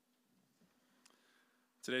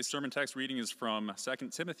Today's sermon text reading is from 2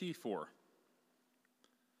 Timothy 4.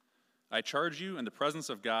 I charge you in the presence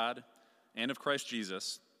of God and of Christ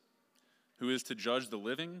Jesus, who is to judge the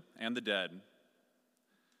living and the dead,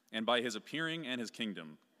 and by his appearing and his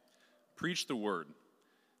kingdom, preach the word,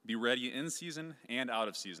 be ready in season and out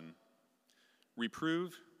of season,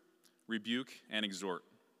 reprove, rebuke, and exhort,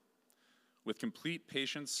 with complete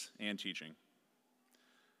patience and teaching.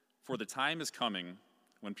 For the time is coming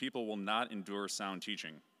when people will not endure sound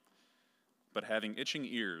teaching, but having itching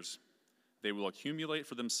ears, they will accumulate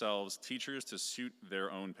for themselves teachers to suit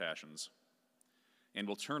their own passions, and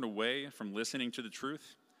will turn away from listening to the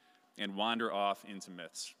truth and wander off into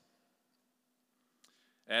myths.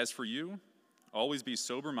 As for you, always be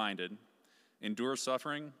sober-minded, endure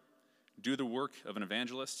suffering, do the work of an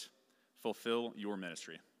evangelist, fulfill your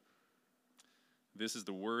ministry. This is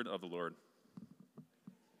the word of the Lord.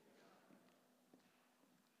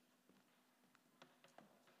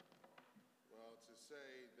 Well, to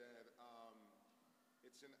say that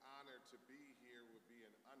it's an honor to be here would be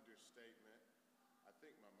an understatement. I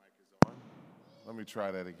think my mic is on. Let me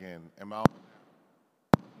try that again. Am I on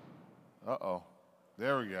now? Uh-oh.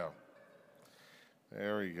 There we go.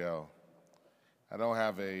 There we go. I don't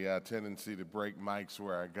have a tendency to break mics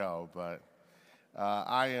where I go, but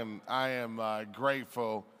I am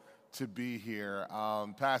grateful to be here.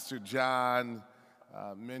 Pastor John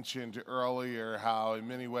mentioned earlier how in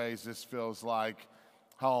many ways this feels like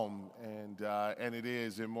home, and it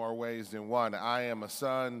is in more ways than one. I am a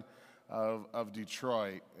son of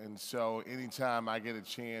Detroit, and so anytime I get a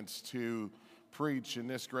chance to preach in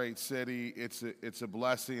this great city, it's a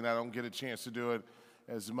blessing. I don't get a chance to do it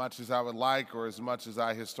as much as I would like or as much as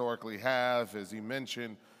I historically have. As he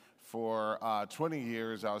mentioned, for 20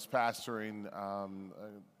 years I was pastoring a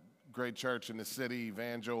great church in the city,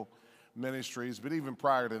 Evangel Ministries. But even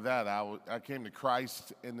prior to that, I came to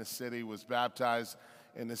Christ in the city, was baptized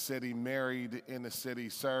in the city, married in the city,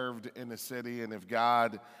 served in the city, and if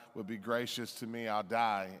God would be gracious to me, I'll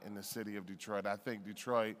die in the city of Detroit. I think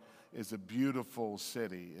Detroit is a beautiful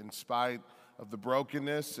city. In spite of the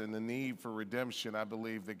brokenness and the need for redemption, I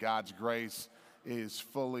believe that God's grace is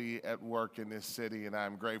fully at work in this city, and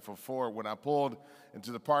I'm grateful for it. When I pulled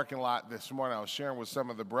into the parking lot this morning, I was sharing with some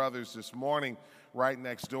of the brothers this morning, right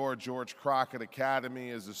next door, George Crockett Academy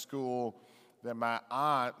is a school that my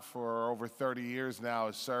aunt for over 30 years now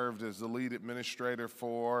has served as the lead administrator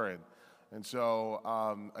for, and so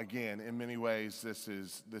again, in many ways, this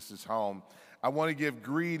is home. I want to give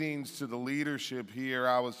greetings to the leadership here.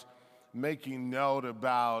 I was making note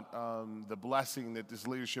about the blessing that this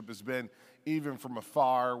leadership has been, even from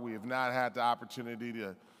afar. We have not had the opportunity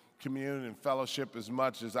to commune and fellowship as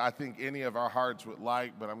much as I think any of our hearts would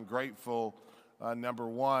like, but I'm grateful, number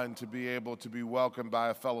one, to be able to be welcomed by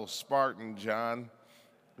a fellow Spartan, John.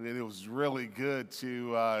 It was really good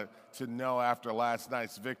to know after last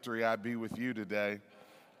night's victory I'd be with you today.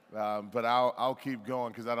 But I'll keep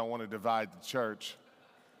going because I don't want to divide the church.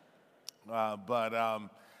 But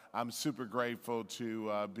I'm super grateful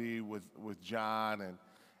to be with John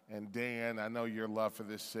and Dan. I know your love for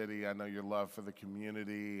this city. I know your love for the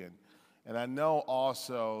community. And I know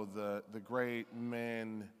also the great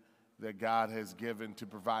men that God has given to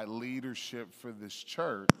provide leadership for this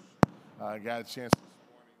church. I got a chance this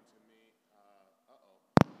morning to meet, I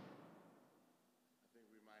think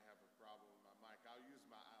we might have a problem with my mic. I'll use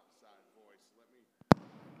my outside voice. Let me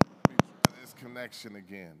try this connection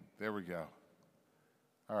again. There we go.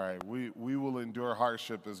 All right, we will endure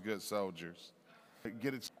hardship as good soldiers.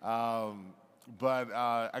 Get it. But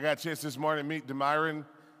I got a chance this morning to meet Demiron.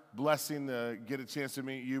 Blessing to get a chance to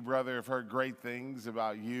meet you, brother. I've heard great things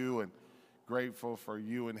about you, and grateful for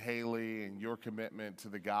you and Haley and your commitment to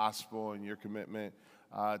the gospel and your commitment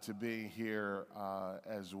to being here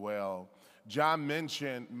as well. John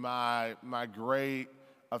mentioned my great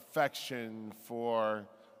affection for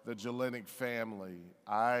the Jelenic family.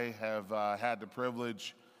 I have had the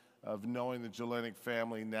privilege of knowing the Jelenic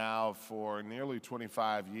family now for nearly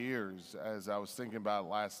 25 years. As I was thinking about it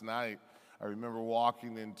last night, I remember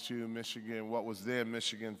walking into Michigan, what was then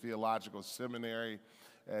Michigan Theological Seminary,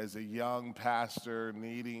 as a young pastor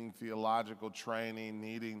needing theological training,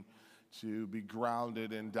 needing to be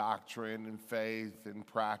grounded in doctrine and faith and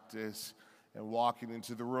practice, and walking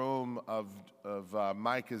into the room of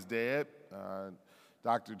Micah's dad,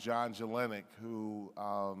 Dr. John Jelenic, who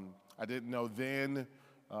I didn't know then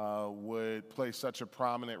would play such a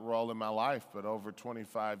prominent role in my life, but over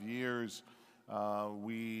 25 years,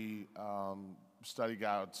 we studied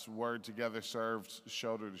God's Word together, served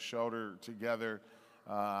shoulder to shoulder together.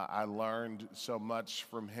 I learned so much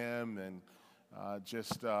from him, and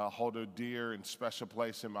just hold a dear and special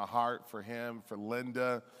place in my heart for him, for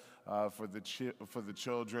Linda, for the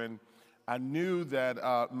children. I knew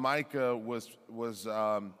that Micah was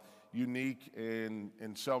unique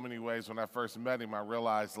in so many ways. When I first met him, I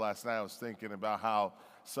realized last night I was thinking about how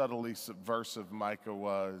subtly subversive Micah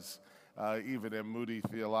was, even at Moody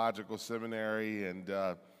Theological Seminary and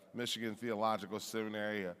Michigan Theological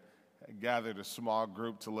Seminary. I gathered a small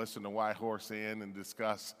group to listen to White Horse Inn and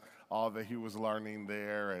discuss all that he was learning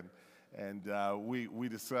there, and we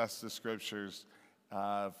discussed the scriptures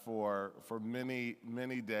for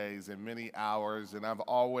many days and many hours, and I've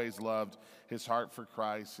always loved his heart for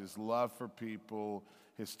Christ, his love for people,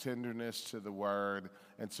 his tenderness to the Word,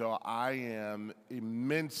 and so I am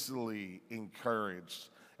immensely encouraged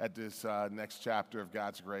at this next chapter of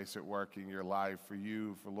God's grace at work in your life, for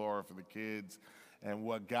you, for Laura, for the kids, and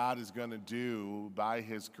what God is going to do by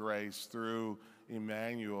his grace through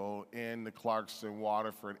Emmanuel in the Clarkston,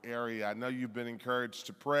 Waterford area. I know you've been encouraged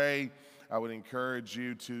to pray. I would encourage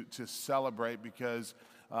you to celebrate, because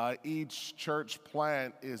each church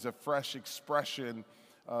plant is a fresh expression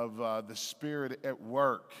of the Spirit at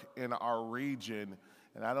work in our region.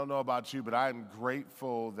 And I don't know about you, but I am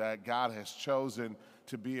grateful that God has chosen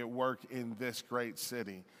to be at work in this great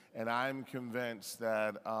city. And I'm convinced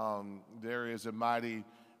that there is a mighty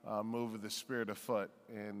move of the Spirit afoot,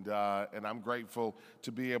 and I'm grateful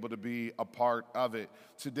to be able to be a part of it.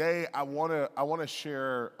 Today, I want to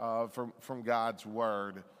share from God's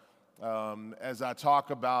Word as I talk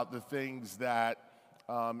about the things that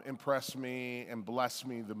impress me and bless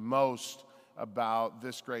me the most about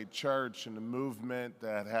this great church and the movement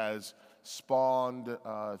that has spawned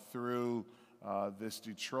through this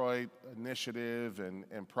Detroit initiative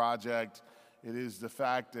and project. It is the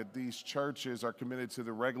fact that these churches are committed to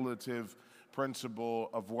the regulative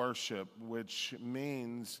principle of worship, which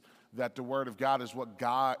means that the Word of God is what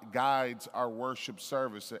guides our worship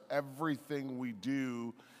service. That everything we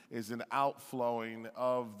do is an outflowing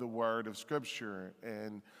of the Word of Scripture.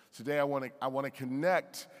 And today I want to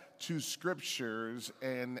connect to Scriptures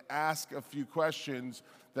and ask a few questions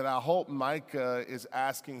that I hope Micah is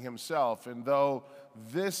asking himself. And though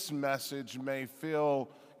this message may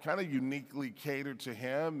feel kind of uniquely catered to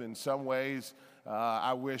him in some ways,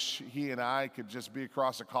 I wish he and I could just be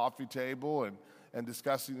across a coffee table and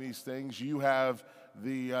discussing these things. You have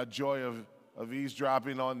the joy of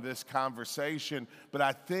eavesdropping on this conversation, but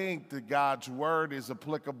I think that God's Word is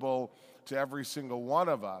applicable to every single one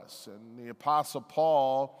of us. And the Apostle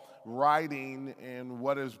Paul, writing in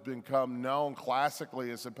what has become known classically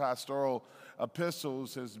as the pastoral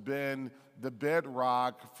epistles, has been the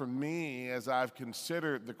bedrock for me as I've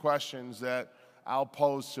considered the questions that I'll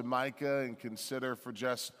pose to Micah and consider for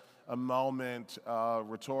just a moment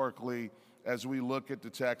rhetorically as we look at the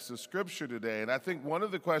text of Scripture today. And I think one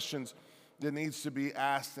of the questions that needs to be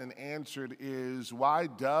asked and answered is, why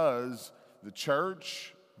does the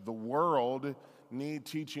church, the world, need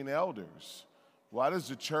teaching elders? Why does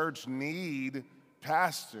the church need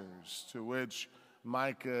pastors? To which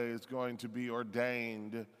Micah is going to be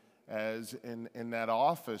ordained as in that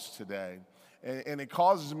office today. And it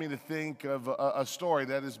causes me to think of a story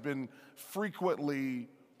that has been frequently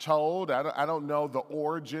told. I don't know the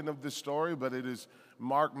origin of the story, but it has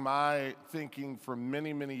marked my thinking for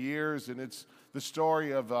many, many years. And it's the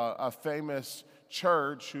story of a famous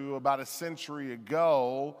church who about a century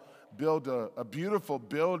ago built a beautiful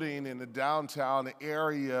building in the downtown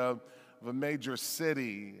area of a major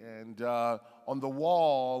city. And on the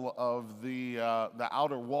wall of the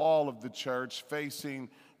outer wall of the church, facing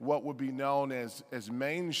what would be known as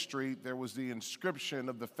Main Street, there was the inscription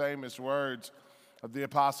of the famous words of the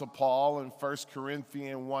Apostle Paul in 1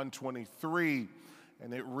 Corinthians 1:23,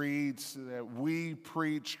 and it reads that we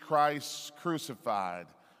preach Christ crucified.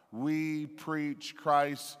 We preach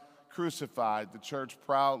Christ crucified. The church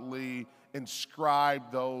proudly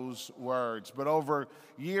inscribed those words. But over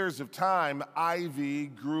years of time, ivy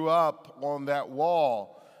grew up on that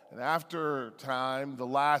wall. And after time, the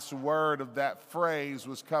last word of that phrase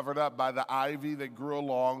was covered up by the ivy that grew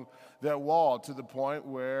along that wall, to the point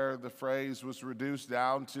where the phrase was reduced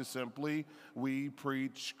down to simply, we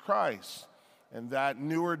preach Christ. And that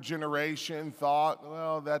newer generation thought,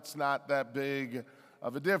 well, that's not that big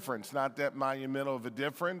of a difference, not that monumental of a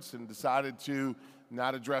difference, and decided to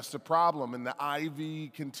not address the problem. And the ivy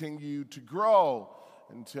continued to grow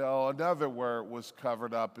until another word was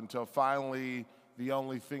covered up, until finally the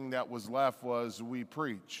only thing that was left was we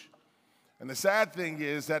preach. And the sad thing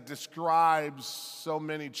is that describes so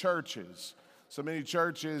many churches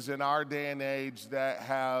in our day and age that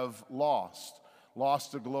have lost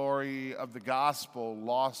the glory of the gospel,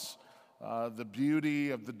 lost the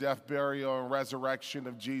beauty of the death, burial, and resurrection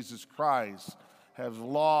of Jesus Christ, have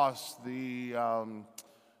lost the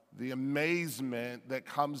amazement that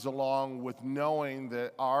comes along with knowing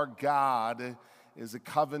that our God is a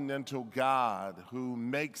covenantal God who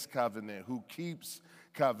makes covenant, who keeps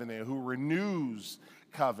covenant, who renews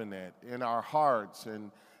covenant in our hearts,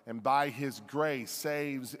 and by his grace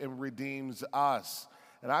saves and redeems us.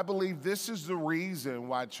 And I believe this is the reason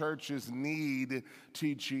why churches need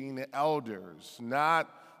teaching elders,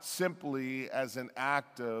 not simply as an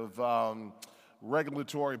act of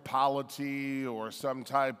regulatory polity or some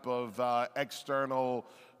type of external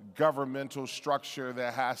governmental structure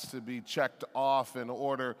that has to be checked off in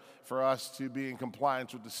order for us to be in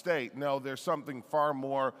compliance with the state. No, there's something far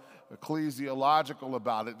more ecclesiological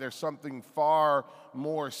about it. There's something far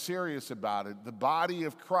more serious about it. The body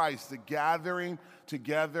of Christ, the gathering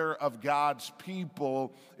together of God's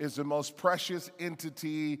people, is the most precious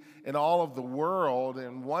entity in all of the world.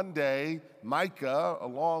 And one day, Micah,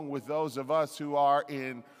 along with those of us who are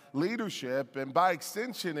in leadership, and by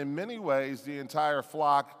extension, in many ways, the entire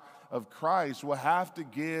flock of Christ, will have to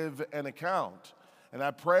give an account. And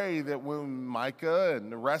I pray that when Micah and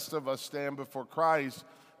the rest of us stand before Christ,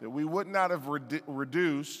 that we would not have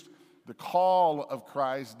reduced the call of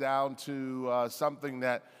Christ down to something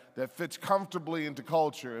that fits comfortably into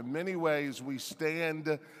culture. In many ways, we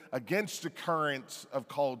stand against the currents of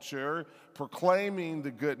culture, proclaiming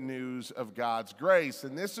the good news of God's grace.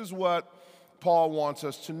 And this is what Paul wants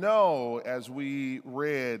us to know as we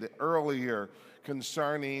read earlier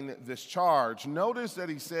concerning this charge. Notice that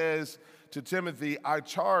he says to Timothy, I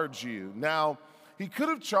charge you. Now, he could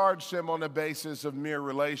have charged him on the basis of mere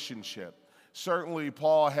relationship. Certainly,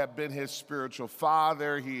 Paul had been his spiritual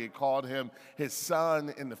father. He had called him his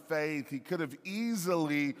son in the faith. He could have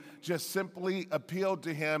easily just simply appealed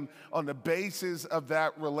to him on the basis of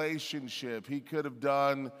that relationship. He could have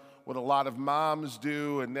done what a lot of moms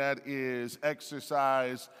do, and that is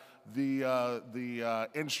exercise the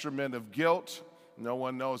instrument of guilt. No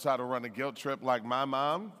one knows how to run a guilt trip like my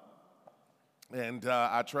mom. And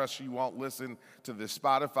I trust she won't listen to this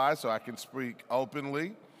Spotify, so I can speak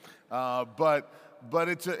openly. But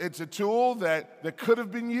it's a tool that could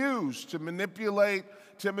have been used to manipulate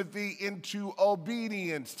Timothy into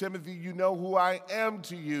obedience. Timothy, you know who I am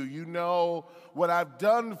to you. You know what I've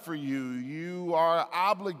done for you. You are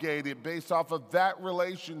obligated based off of that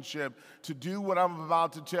relationship to do what I'm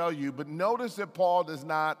about to tell you. But notice that Paul does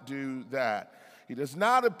not do that. He does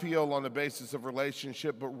not appeal on the basis of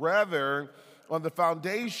relationship, but rather on the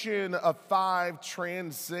foundation of 5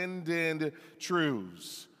 transcendent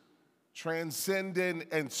truths. Transcendent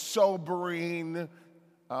and sobering,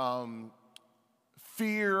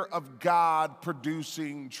 fear of God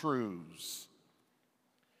producing truths.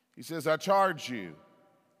 He says, I charge you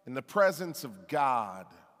in the presence of God.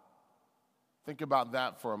 Think about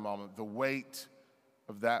that for a moment, the weight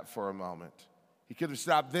of that for a moment. He could have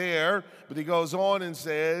stopped there, but he goes on and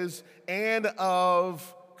says, and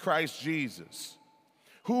of Christ Jesus,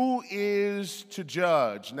 who is to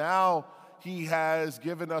judge. Now he has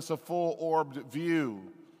given us a full-orbed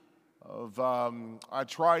view of our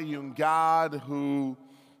triune God, who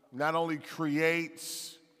not only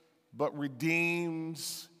creates but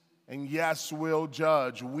redeems, and yes, will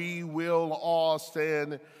judge. We will all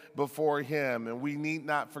stand before him, and we need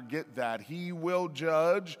not forget that. He will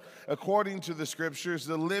judge, according to the scriptures,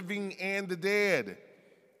 the living and the dead.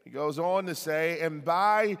 He goes on to say, and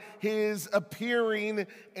by his appearing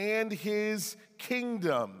and his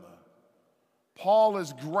kingdom. Paul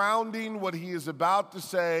is grounding what he is about to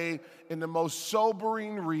say in the most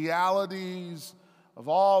sobering realities of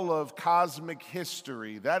all of cosmic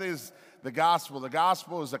history. That is the gospel. The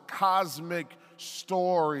gospel is a cosmic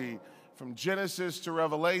story from Genesis to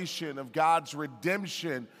Revelation of God's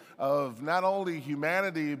redemption of not only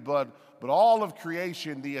humanity, but all of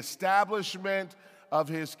creation, the establishment of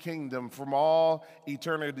his kingdom from all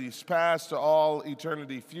eternities past to all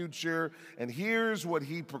eternity future. And here's what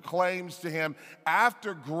he proclaims to him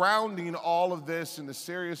after grounding all of this in the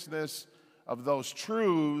seriousness of those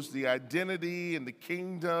truths, the identity and the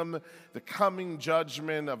kingdom, the coming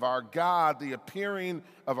judgment of our God, the appearing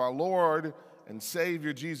of our Lord and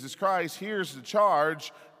Savior Jesus Christ. Here's the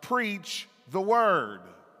charge: preach the word.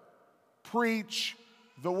 Preach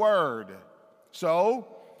the word. So,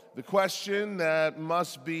 the question that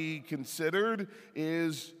must be considered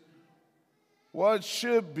is, what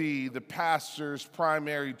should be the pastor's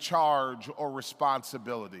primary charge or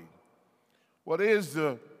responsibility? What is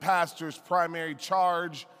the pastor's primary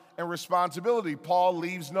charge and responsibility? Paul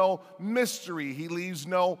leaves no mystery. He leaves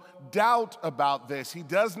no doubt about this. He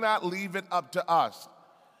does not leave it up to us.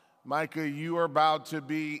 Micah, you are about to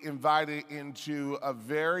be invited into a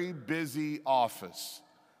very busy office.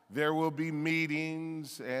 There will be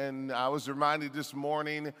meetings, and I was reminded this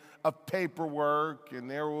morning of paperwork,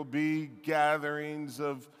 and there will be gatherings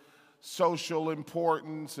of social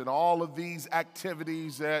importance and all of these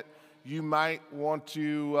activities that you might want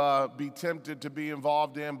to be tempted to be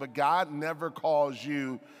involved in, but God never calls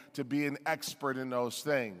you to be an expert in those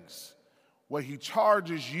things. What he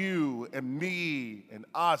charges you and me and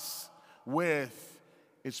us with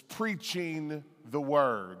is preaching the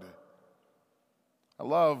word. I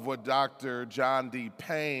love what Dr. John D.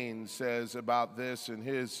 Payne says about this in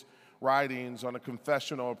his writings on a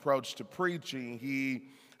confessional approach to preaching. He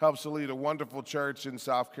helps to lead a wonderful church in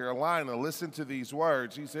South Carolina. Listen to these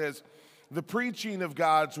words. He says, "The preaching of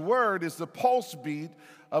God's word is the pulse beat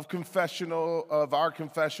of our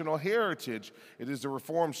confessional heritage. It is the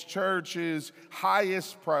Reformed Church's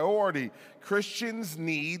highest priority. Christians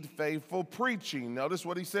need faithful preaching." Notice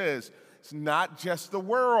what he says. It's not just the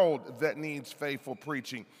world that needs faithful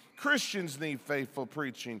preaching. Christians need faithful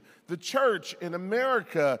preaching. The church in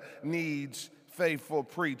America needs faithful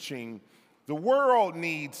preaching. The world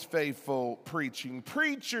needs faithful preaching.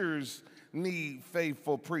 Preachers need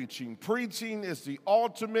faithful preaching. Preaching is the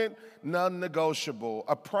ultimate non-negotiable,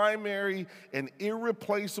 a primary and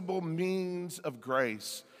irreplaceable means of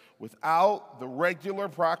grace. Without the regular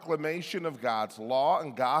proclamation of God's law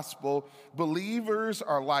and gospel, believers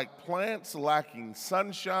are like plants lacking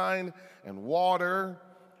sunshine and water,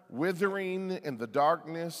 withering in the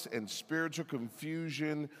darkness and spiritual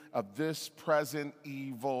confusion of this present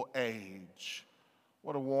evil age.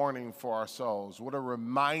 What a warning for our souls. What a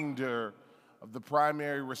reminder of the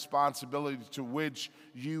primary responsibility to which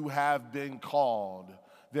you have been called.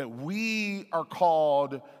 That we are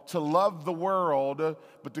called to love the world,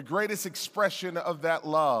 but the greatest expression of that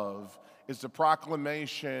love is the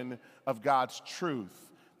proclamation of God's truth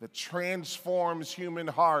that transforms human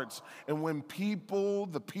hearts. And when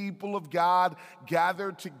the people of God,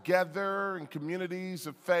 gather together in communities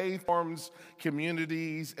of faith, forms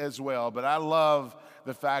communities as well. But I love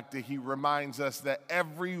the fact that he reminds us that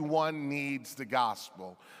everyone needs the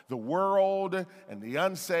gospel. The world and the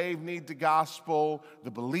unsaved need the gospel. The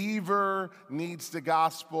believer needs the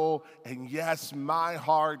gospel. And yes, my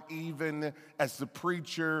heart, even as the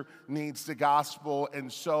preacher, needs the gospel,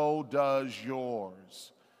 and so does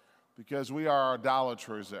yours. Because we are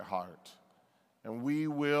idolaters at heart. And we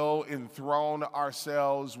will enthrone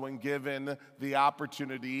ourselves when given the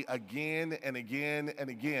opportunity again and again and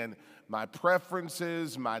again. My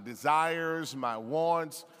preferences, my desires, my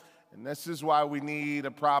wants. And this is why we need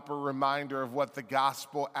a proper reminder of what the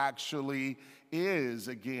gospel actually is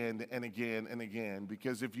again and again and again.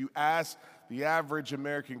 Because if you ask the average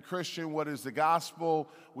American Christian what is the gospel,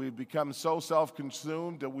 we've become so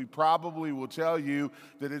self-consumed that we probably will tell you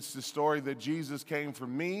that it's the story that Jesus came for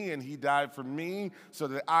me and he died for me so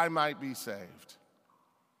that I might be saved.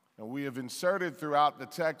 And we have inserted throughout the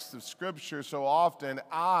text of Scripture so often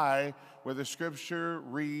I, where the Scripture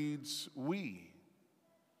reads we.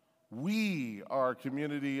 We are a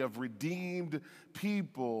community of redeemed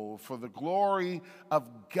people for the glory of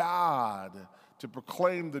God, to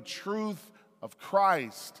proclaim the truth of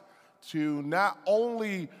Christ, to not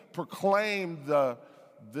only proclaim the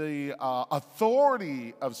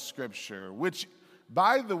authority of Scripture, which,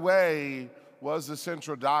 by the way, was the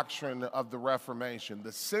central doctrine of the Reformation.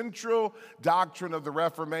 The central doctrine of the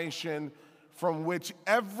Reformation from which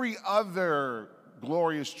every other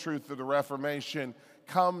glorious truth of the Reformation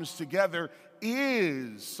comes together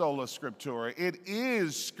is sola scriptura. It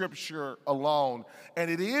is Scripture alone.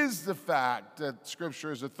 And it is the fact that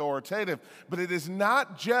Scripture is authoritative. But it is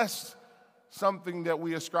not just something that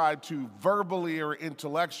we ascribe to verbally or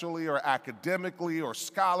intellectually or academically or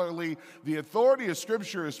scholarly. The authority of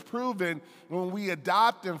Scripture is proven when we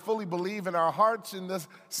adopt and fully believe in our hearts in the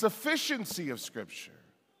sufficiency of Scripture.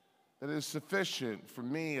 That it is sufficient for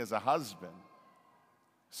me as a husband,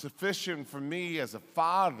 sufficient for me as a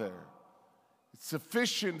father, it's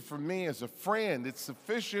sufficient for me as a friend, it's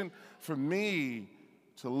sufficient for me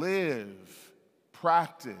to live,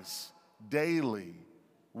 practice daily.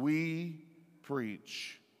 We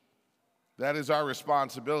preach. That is our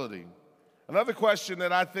responsibility. Another question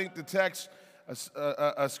that I think the text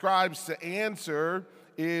ascribes to answer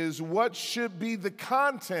is what should be the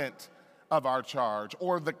content of our charge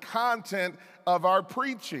or the content of our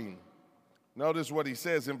preaching? Notice what he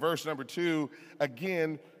says in verse number 2,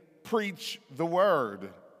 again, preach the word.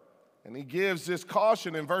 And he gives this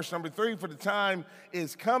caution in verse number 3, for the time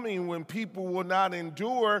is coming when people will not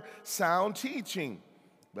endure sound teaching,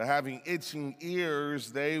 But having itching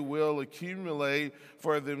ears, they will accumulate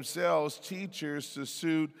for themselves teachers to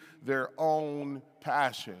suit their own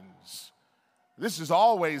passions. This has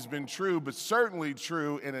always been true, but certainly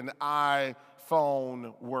true in an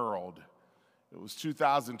iPhone world. It was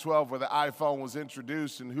 2012 where the iPhone was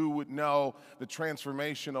introduced, and who would know the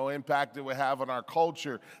transformational impact it would have on our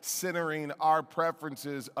culture, centering our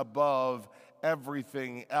preferences above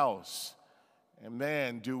everything else. And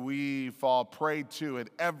man, do we fall prey to it,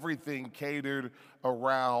 everything catered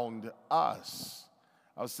around us.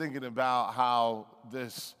 I was thinking about how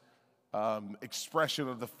this expression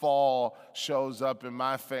of the fall shows up in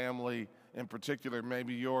my family in particular.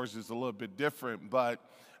 Maybe yours is a little bit different, but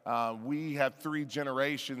we have 3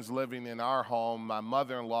 generations living in our home. My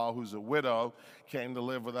mother-in-law, who's a widow, came to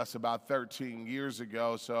live with us about 13 years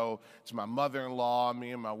ago. So it's my mother-in-law,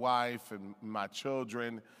 me and my wife, and my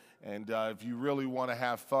children. And if you really want to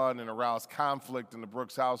have fun and arouse conflict in the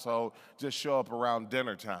Brooks household, just show up around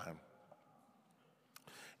dinner time.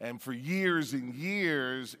 And for years and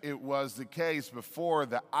years, it was the case before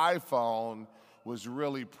the iPhone was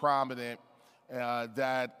really prominent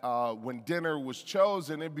that when dinner was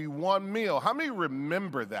chosen, it'd be one meal. How many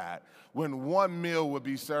remember that? When one meal would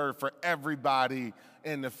be served for everybody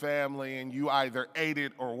in the family and you either ate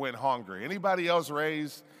it or went hungry. Anybody else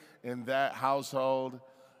raised in that household?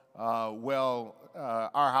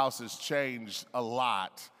 Our house has changed a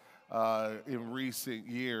lot in recent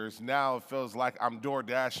years. Now it feels like I'm door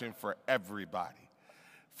dashing for everybody.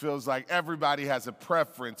 Feels like everybody has a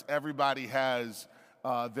preference. Everybody has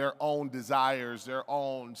their own desires, their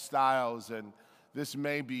own styles, and this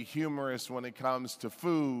may be humorous when it comes to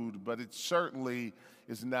food, but it certainly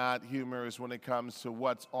is not humorous when it comes to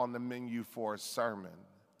what's on the menu for a sermon.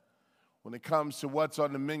 When it comes to what's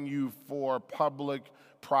on the menu for public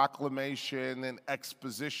proclamation and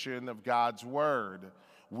exposition of God's word,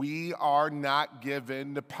 we are not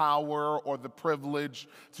given the power or the privilege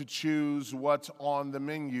to choose what's on the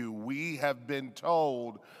menu. We have been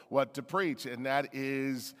told what to preach, and that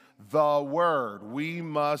is the word. We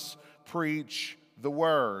must preach the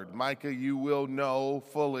word. Micah, you will know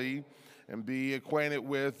fully and be acquainted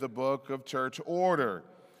with the book of church order.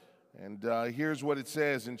 And here's what it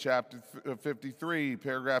says in chapter 53,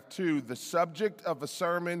 paragraph 2. The subject of a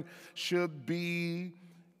sermon should be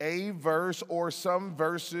a verse or some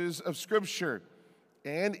verses of Scripture,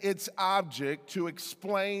 and its object to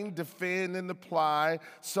explain, defend, and apply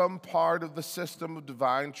some part of the system of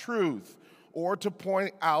divine truth, or to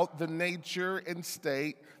point out the nature and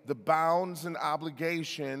state, the bounds and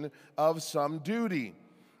obligation of some duty.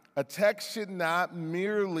 A text should not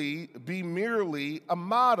be merely a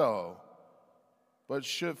motto, but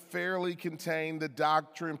should fairly contain the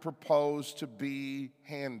doctrine proposed to be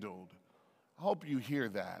handled. I hope you hear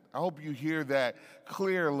that. I hope you hear that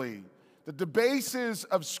clearly. That the basis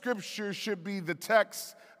of Scripture should be the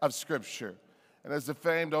text of Scripture. And as the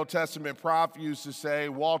famed Old Testament prophet used to say,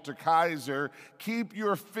 Walter Kaiser, keep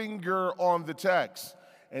your finger on the text.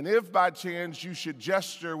 And if by chance you should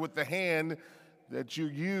gesture with the hand that you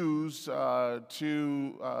use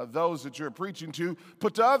to those that you're preaching to,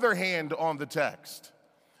 put the other hand on the text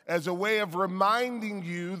as a way of reminding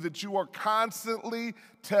you that you are constantly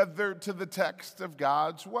tethered to the text of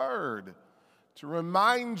God's word. To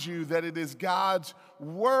remind you that it is God's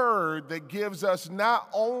word that gives us not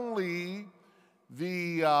only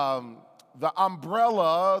the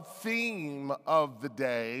umbrella theme of the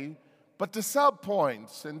day, but the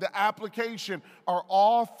subpoints and the application are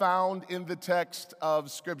all found in the text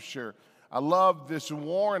of Scripture. I love this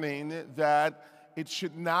warning that it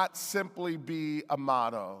should not simply be a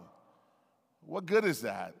motto. What good is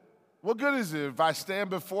that? What good is it if I stand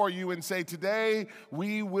before you and say, today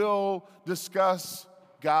we will discuss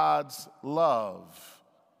God's love?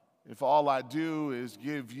 If all I do is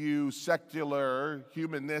give you secular,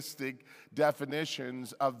 humanistic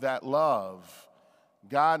definitions of that love.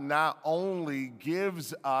 God not only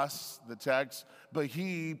gives us the text, but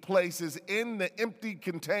he places in the empty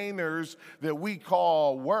containers that we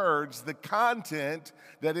call words the content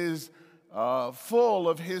that is full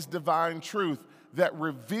of his divine truth, that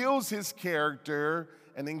reveals his character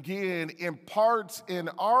and again imparts in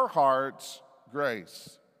our hearts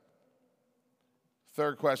grace.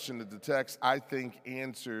 Third question that the text, I think,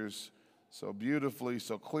 answers so beautifully,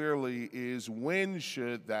 so clearly is, when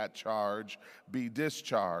should that charge be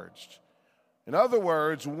discharged? In other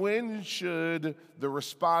words, when should the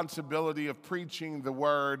responsibility of preaching the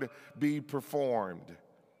word be performed?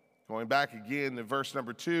 Going back again to verse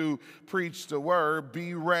number 2, preach the word,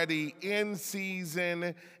 be ready in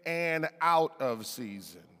season and out of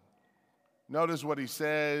season. Notice what he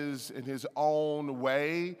says in his own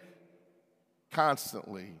way,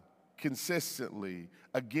 constantly, consistently,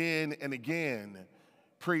 again and again.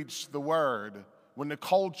 Preach the word. When the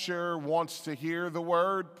culture wants to hear the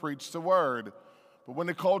word, preach the word. But when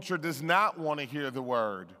the culture does not want to hear the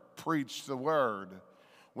word, preach the word.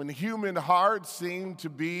 When human hearts seem to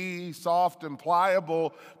be soft and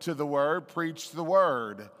pliable to the word, preach the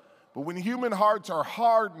word. But when human hearts are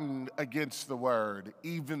hardened against the word,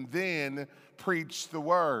 even then, preach the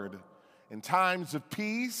word. In times of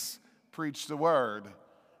peace, preach the word.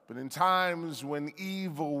 But in times when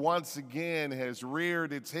evil once again has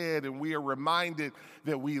reared its head and we are reminded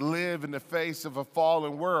that we live in the face of a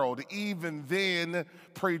fallen world, even then,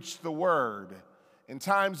 preach the word. In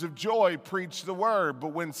times of joy, preach the word.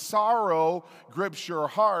 But when sorrow grips your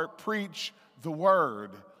heart, preach the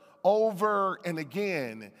word. Over and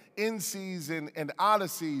again, in season and out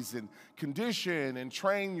of season, condition and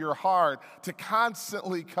train your heart to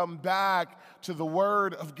constantly come back to the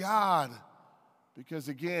word of God. Because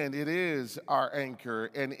again, it is our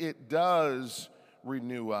anchor and it does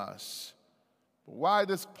renew us. But why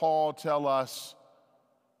does Paul tell us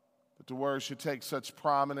that the word should take such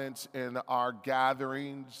prominence in our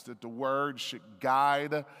gatherings, that the word should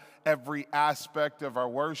guide every aspect of our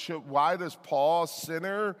worship? Why does Paul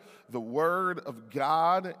center the word of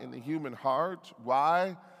God in the human heart?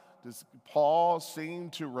 Why does Paul seem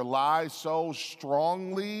to rely so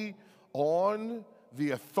strongly on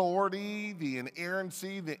the authority, the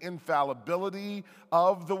inerrancy, the infallibility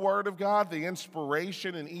of the Word of God, the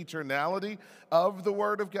inspiration and eternality of the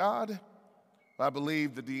Word of God? I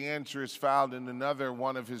believe that the answer is found in another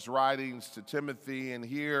one of his writings to Timothy, and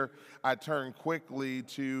here I turn quickly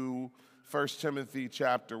to 1 Timothy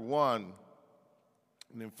chapter 1.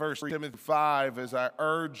 And in 1 Timothy 5, as I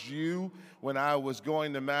urged you when I was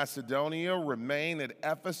going to Macedonia, remain at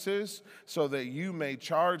Ephesus so that you may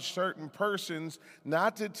charge certain persons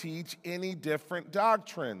not to teach any different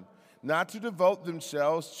doctrine, not to devote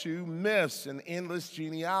themselves to myths and endless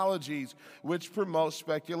genealogies which promote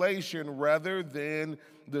speculation rather than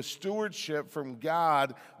the stewardship from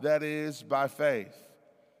God that is by faith.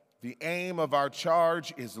 The aim of our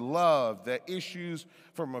charge is love that issues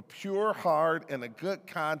from a pure heart and a good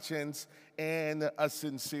conscience and a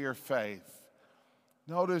sincere faith.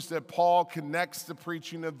 Notice that Paul connects the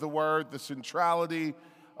preaching of the word, the centrality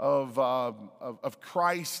of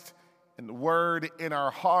Christ and the word in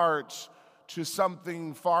our hearts, to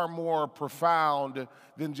something far more profound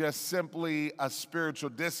than just simply a spiritual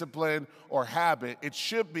discipline or habit. It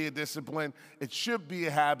should be a discipline, it should be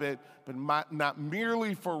a habit, but not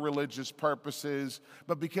merely for religious purposes,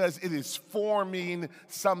 but because it is forming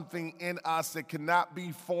something in us that cannot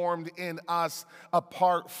be formed in us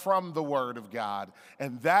apart from the Word of God,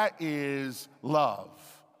 and that is love.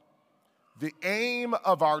 The aim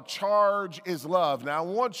of our charge is love. Now, I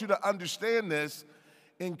want you to understand this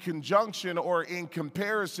in conjunction or in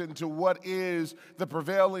comparison to what is the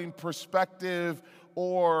prevailing perspective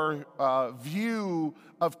or view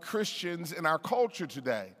of Christians in our culture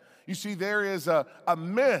today. You see, there is a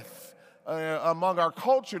myth among our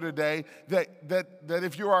culture today that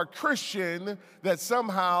if you are a Christian, that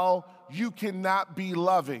somehow you cannot be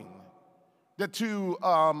loving. That to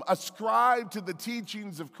ascribe to the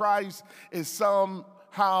teachings of Christ is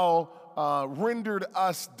somehow rendered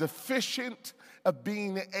us deficient of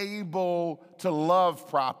being able to love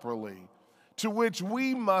properly, to which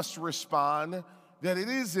we must respond that it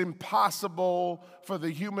is impossible for the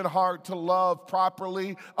human heart to love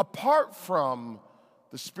properly apart from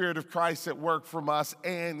the Spirit of Christ at work from us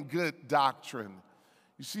and good doctrine.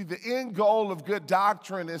 You see, the end goal of good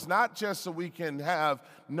doctrine is not just so we can have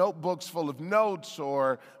notebooks full of notes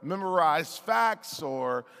or memorize facts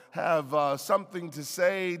or have something to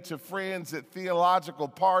say to friends at theological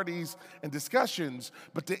parties and discussions,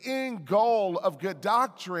 but the end goal of good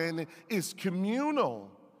doctrine is communal.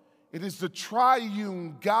 It is the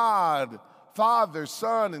triune God, Father,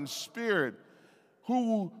 Son, and Spirit,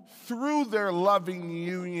 who through their loving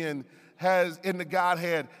union in the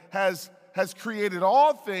Godhead has created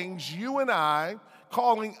all things, you and I,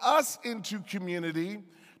 calling us into community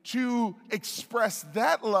to express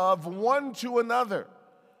that love one to another.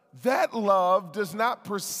 That love does not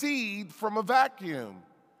proceed from a vacuum.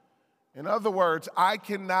 In other words, I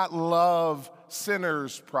cannot love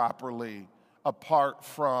sinners properly apart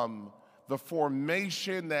from the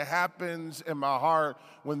formation that happens in my heart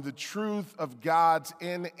when the truth of God's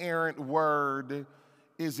inerrant word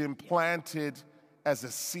is implanted as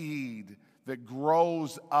a seed that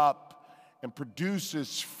grows up and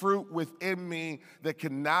produces fruit within me that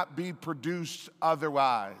cannot be produced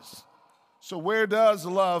otherwise. So where does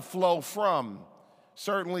love flow from?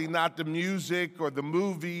 Certainly not the music or the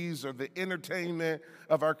movies or the entertainment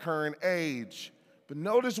of our current age. But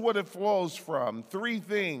notice what it flows from. 3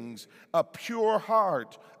 things: a pure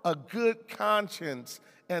heart, a good conscience,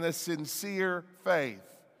 and a sincere faith.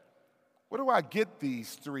 Where do I get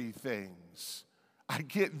these 3 things? I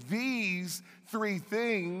get these 3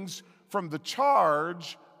 things from the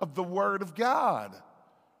charge of the Word of God.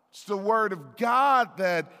 It's the Word of God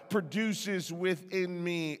that produces within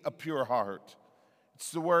me a pure heart.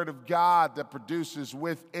 It's the Word of God that produces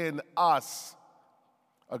within us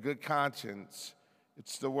a good conscience.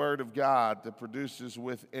 It's the Word of God that produces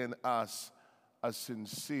within us a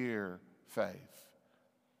sincere faith.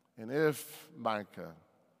 And if, Micah,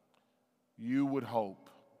 you would hope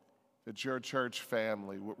that your church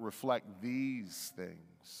family would reflect these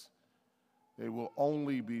things, they will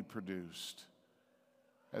only be produced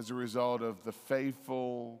as a result of the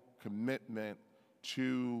faithful commitment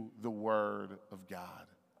to the Word of God.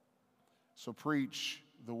 So preach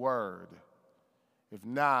the Word. If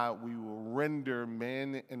not, we will render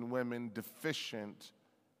men and women deficient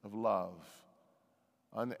of love,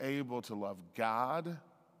 unable to love God,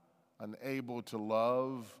 unable to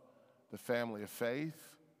love the family of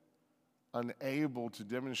faith, unable to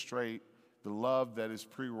demonstrate the love that is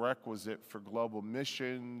prerequisite for global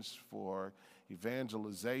missions, for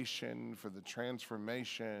evangelization, for the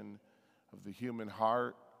transformation of the human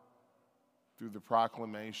heart through the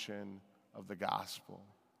proclamation of the gospel.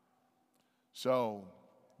 So,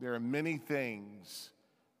 there are many things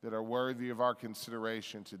that are worthy of our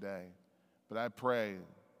consideration today, but I pray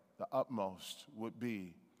the utmost would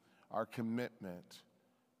be our commitment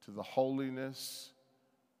to the holiness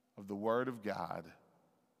of the Word of God,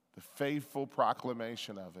 the faithful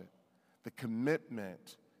proclamation of it, the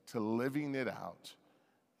commitment to living it out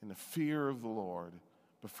in the fear of the Lord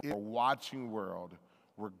before a watching world,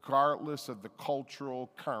 regardless of the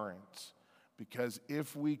cultural currents. Because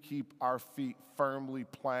if we keep our feet firmly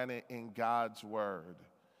planted in God's Word,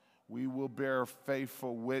 we will bear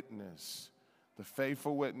faithful witness, the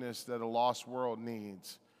faithful witness that a lost world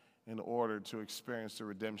needs in order to experience the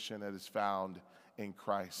redemption that is found in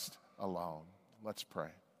Christ alone. Let's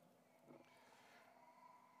pray.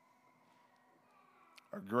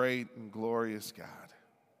 Our great and glorious God,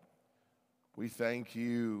 we thank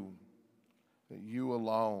you that you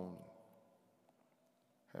alone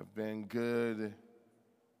have been good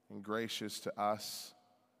and gracious to us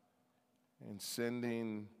in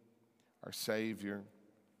sending our Savior,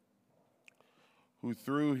 who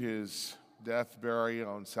through his death,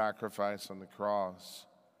 burial, and sacrifice on the cross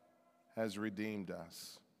has redeemed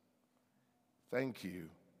us. Thank you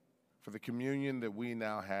for the communion that we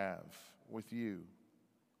now have with you.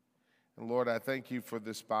 And Lord, I thank you for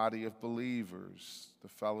this body of believers, the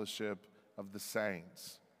fellowship of the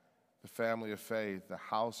saints, the family of faith, the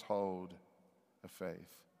household of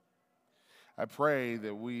faith. I pray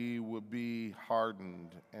that we would be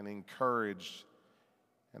hardened and encouraged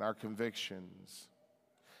in our convictions.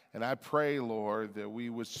 And I pray, Lord, that we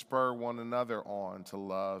would spur one another on to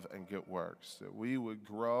love and good works, that we would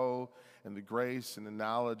grow in the grace and the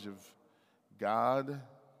knowledge of God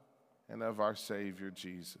and of our Savior,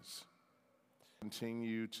 Jesus.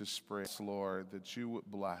 Continue to spread, Lord, that you would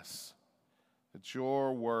bless, that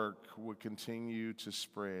your work would continue to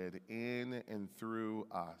spread in and through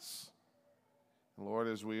us. And Lord,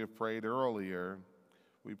 as we have prayed earlier,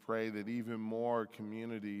 we pray that even more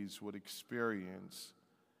communities would experience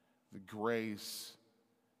the grace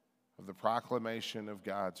of the proclamation of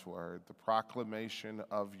God's word, the proclamation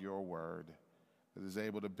of your word that is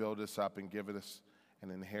able to build us up and give us an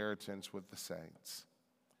inheritance with the saints.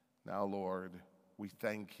 Now, Lord, we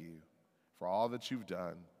thank you for all that you've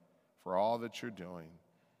done, for all that you're doing,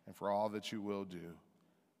 and for all that you will do.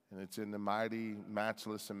 And it's in the mighty,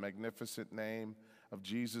 matchless, and magnificent name of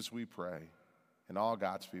Jesus we pray. And all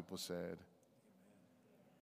God's people said,